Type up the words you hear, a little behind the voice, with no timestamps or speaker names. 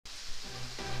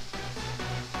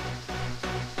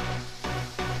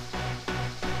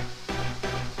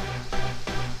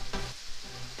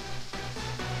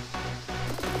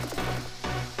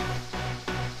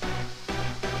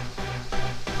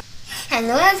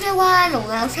Hello everyone,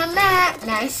 welcome back.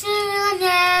 Nice seeing you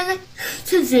again.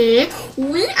 Today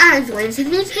we are going to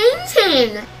be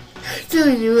painting.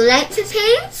 Do you like to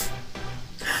paint?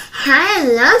 I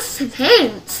love to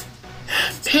paint.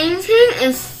 Painting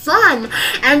is fun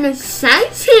and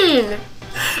exciting.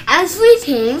 As we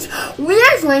paint, we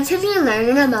are going to be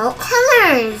learning about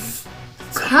colors.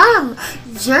 Come,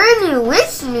 journey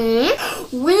with me.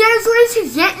 We are going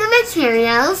to get the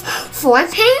materials for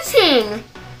painting.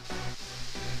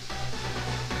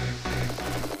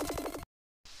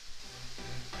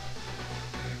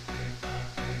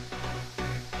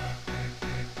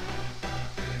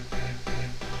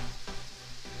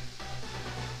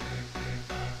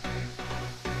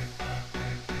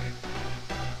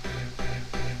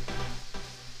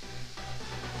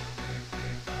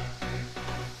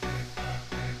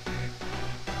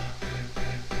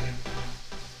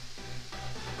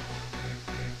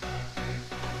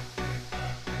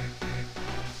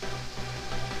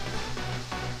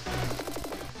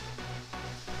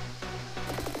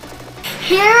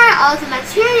 Here are all the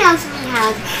materials we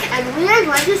have, and we are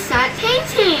going to start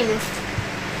painting.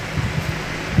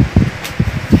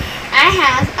 I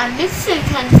have a mixing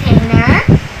container.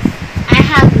 I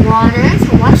have water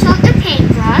to wash out the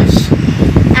paintbrush.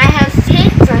 I have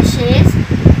paintbrushes.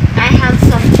 I have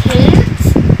some paint.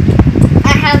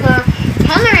 I have a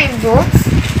coloring book.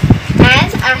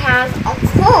 And I have a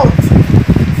coat.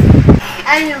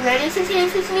 Are you ready to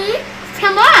paint with me?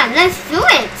 Come on, let's do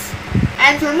it!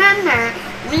 And remember,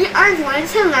 we are going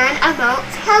to learn about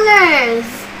colors.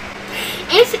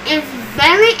 It is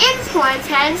very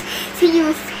important to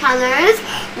use colors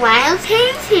while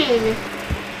painting.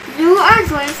 You are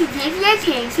going to give your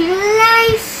painting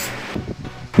life.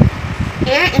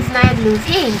 Here is my blue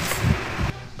paint.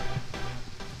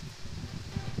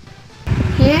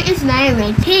 Here is my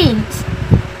red paint.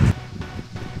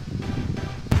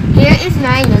 Here is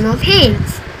my yellow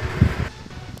paint.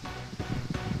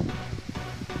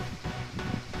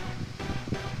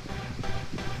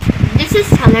 This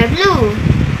is color blue.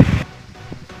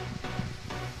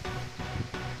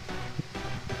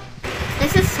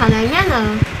 This is color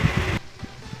yellow.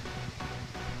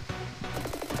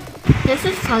 This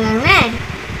is color red.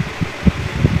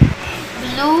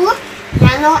 Blue,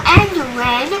 yellow, and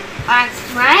red are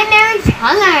primary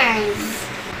colors.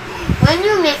 When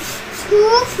you mix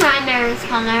two primary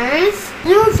colors,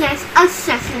 you get a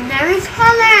secondary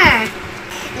color.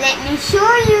 Let me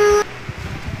show you.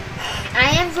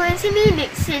 I am going to be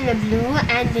mixing the blue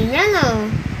and the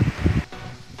yellow.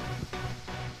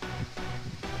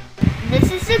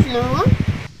 This is the blue.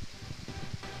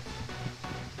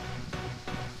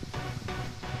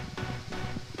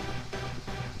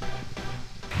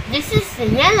 This is the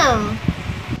yellow.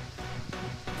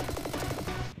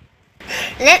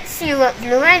 Let's see what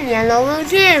blue and yellow will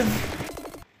give.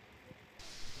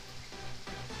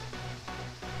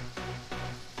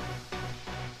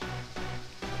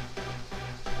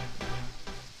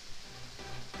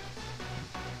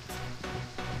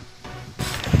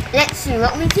 Let's see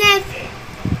what we get.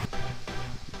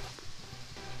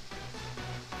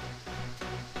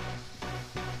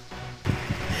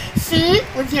 See,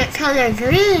 we get color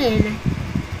green.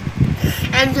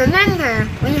 And remember,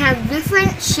 we have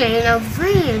different shades of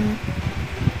green.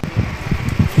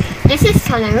 This is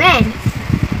color red.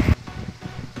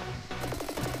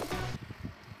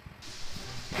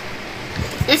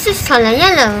 This is color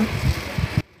yellow.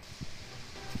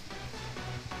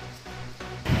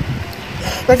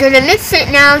 We're going to mix it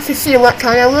now to see what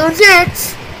color we'll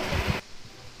get.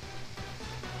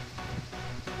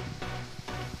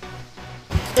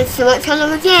 Let's see what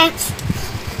color we get.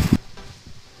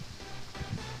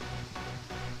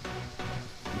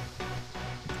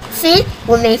 See,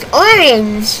 we'll make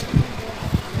orange.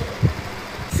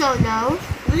 So now,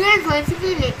 we are going to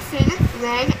be mixing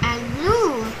red and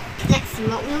blue. Let's see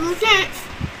what we will get.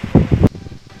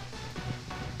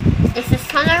 This is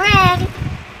color red.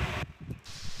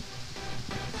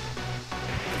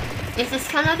 This is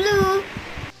color blue.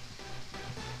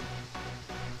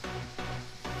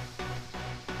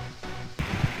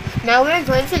 Now we're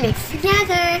going to mix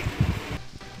together.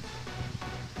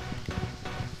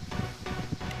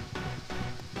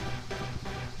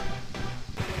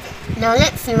 Now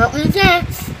let's see what we get.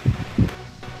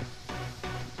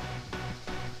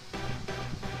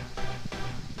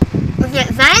 We get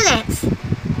violet.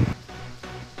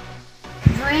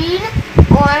 Green,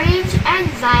 orange, and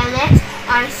violet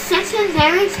are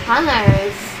secondary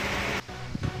colors.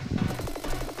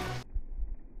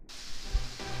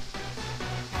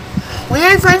 We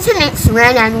are going to mix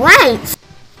red and white.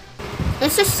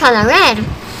 This is color red.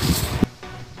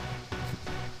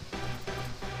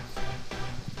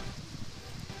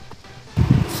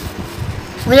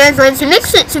 We are going to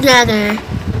mix it together.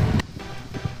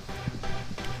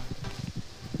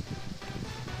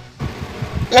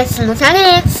 Let's look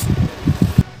at it.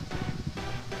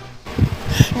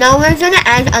 Now we're going to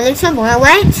add a little more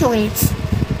white to it.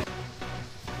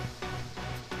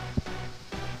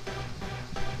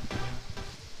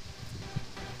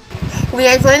 We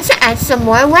are going to add some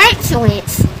more white to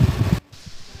it.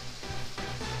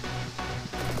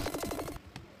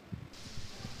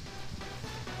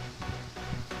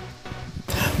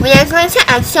 We are going to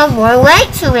add some more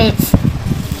white to it.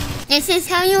 This is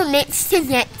how you mix to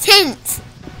get tint.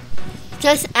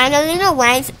 Just add a little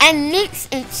white and mix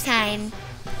each time.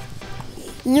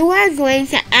 You are going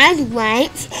to add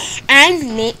white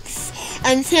and mix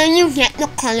until you get the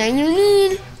color you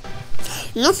need.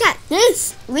 Look at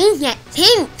this, we get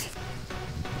pink.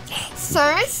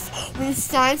 First, we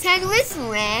started with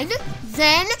red,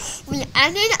 then we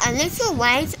added a little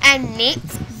white and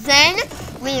mixed, then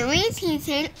we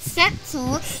repeated step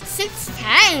 2 6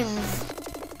 times.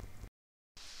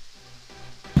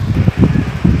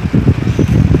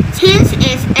 Tint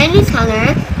is any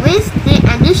color with the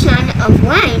addition of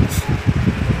white.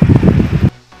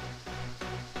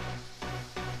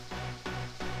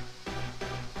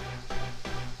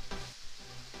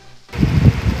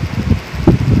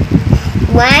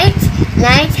 White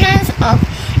lightens up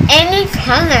any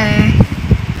color,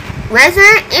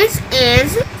 whether it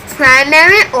is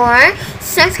primary or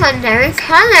secondary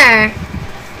color.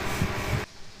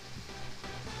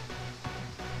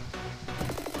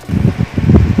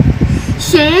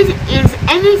 Shade is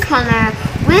any color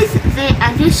with the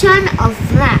addition of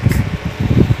black.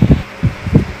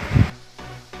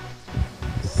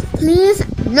 Please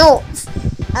note,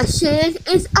 a shade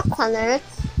is a color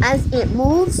as it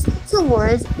moves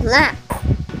towards black.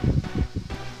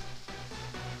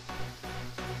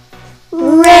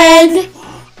 Red,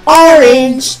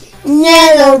 orange,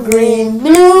 yellow, green,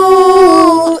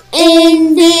 blue,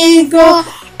 indigo,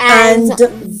 and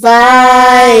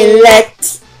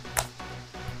violet.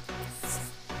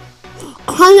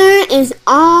 Color is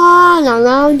all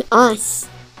around us.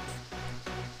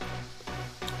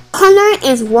 Color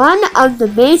is one of the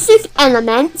basic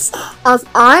elements of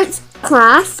art,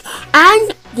 craft,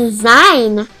 and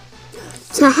design.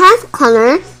 To have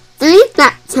color, 3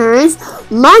 factors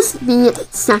must be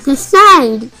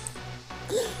satisfied.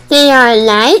 They are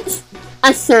light,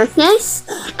 a surface,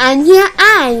 and your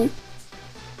eye.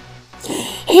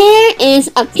 Here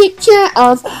is a picture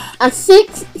of a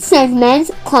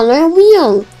 6-segment color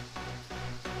wheel.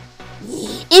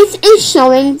 It is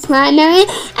showing primary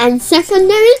and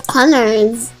secondary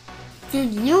colors.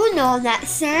 Did you know that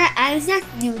Sir Isaac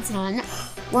Newton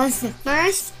was the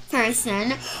first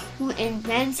person who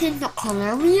invented the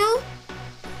color wheel?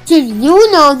 Did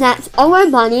you know that our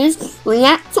bodies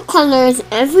react to colors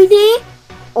every day?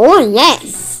 Oh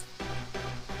yes!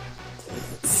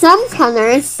 Some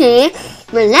colors say,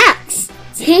 relax,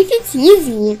 take it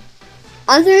easy.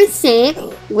 Others say,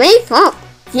 wake up,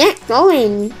 get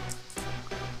going.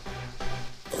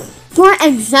 For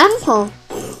example,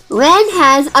 red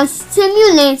has a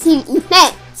stimulating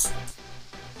effect.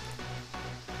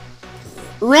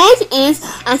 Red is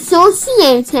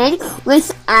associated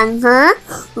with anger,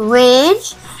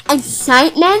 rage,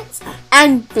 excitement,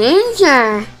 and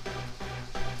danger.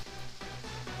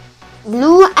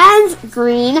 Blue and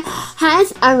green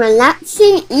has a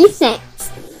relaxing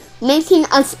effect, making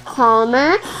us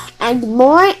calmer and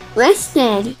more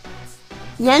rested.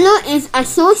 Yellow is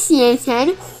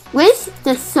associated with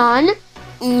the sun,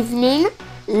 evening,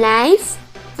 life,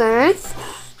 birth,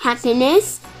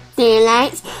 happiness,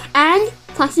 daylight, and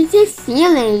positive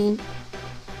feeling.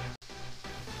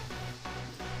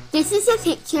 This is a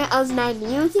picture of my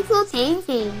beautiful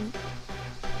painting.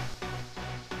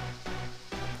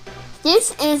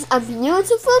 This is a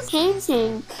beautiful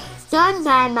painting done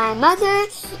by my mother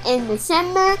in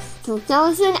December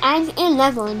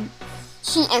 2011.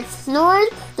 She explored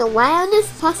the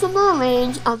wildest possible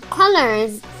range of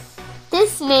colors.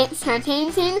 This makes her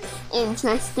painting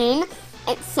interesting,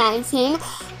 exciting,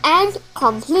 and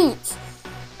complete.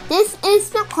 This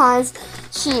is because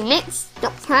she mixed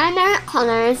the primary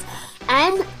colors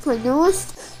and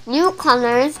produced new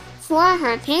colors for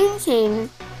her painting.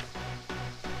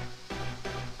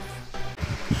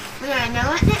 We are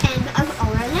now at the end of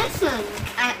our lesson.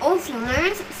 I hope you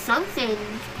learned something.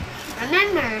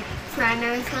 Remember,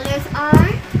 primary colors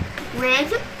are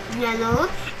red, yellow,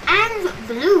 and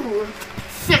blue.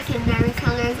 Secondary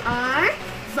colors are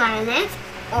violet,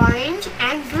 orange,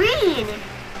 and green.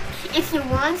 If you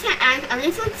want to add a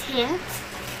little tint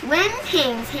when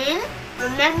painting,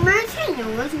 remember to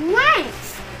use white.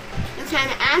 You can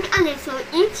add a little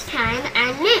each time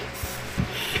and mix.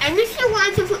 And if you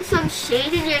want to put some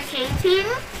shade in your painting,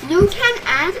 you can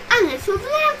add a little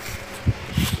black.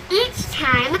 Each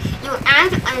time you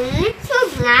add a little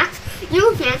black,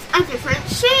 you get a different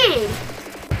shade.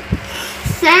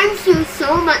 Thank you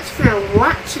so much for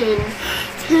watching.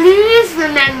 Please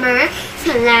remember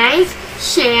to like,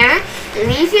 share,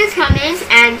 leave your comments,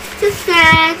 and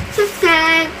subscribe.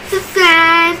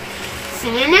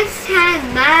 See you next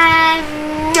time. Bye.